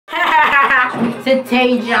said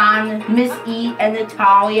Taejon, Miss E, and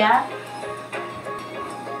Natalia.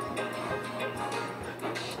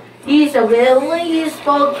 He's a really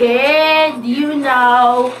useful kid, you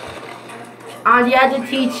know. All the other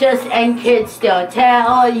teachers and kids still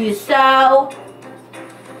tell you so.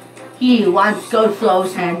 He wants to go slow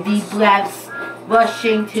and deep breaths,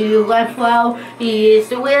 rushing to and fro. He is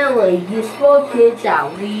the really useful kid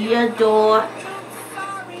that we adore.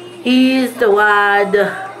 He's the one.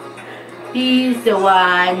 He's the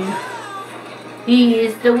one.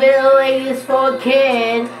 He's the really useful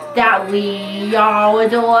kid that we all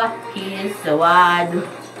adore. He's the one.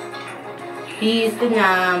 He's the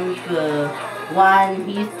number one.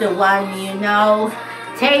 He's the one, you know.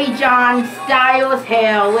 Taejon Styles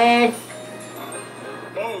Harris.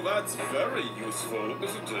 Oh, that's very useful,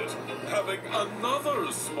 isn't it? Having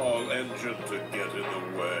another small engine to get in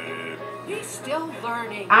the way. He's still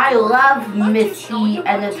learning. I love Miss E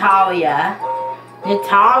and Natalia.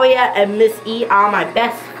 Natalia and Miss E are my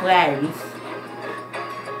best friends.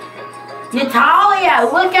 Natalia,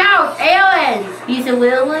 look out, Aaron! He's a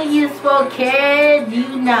really useful kid,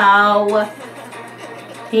 you know.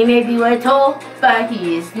 He may be little, but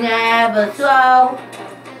he is never slow.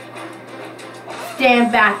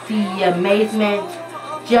 Stand back the amazement,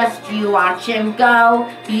 just you watch him go.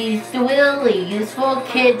 He's the really useful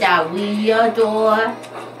kid that we adore.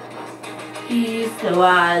 He's the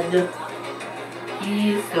one.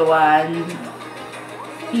 He's the one.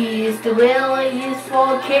 He's the really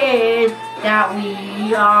useful kid that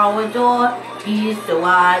we all adore. He's the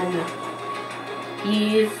one.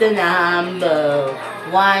 He's the number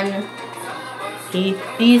one.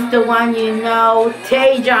 He's the one, you know.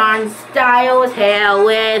 Taejon Styles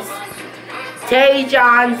Harris.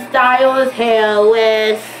 Taejon Styles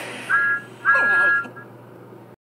Harris.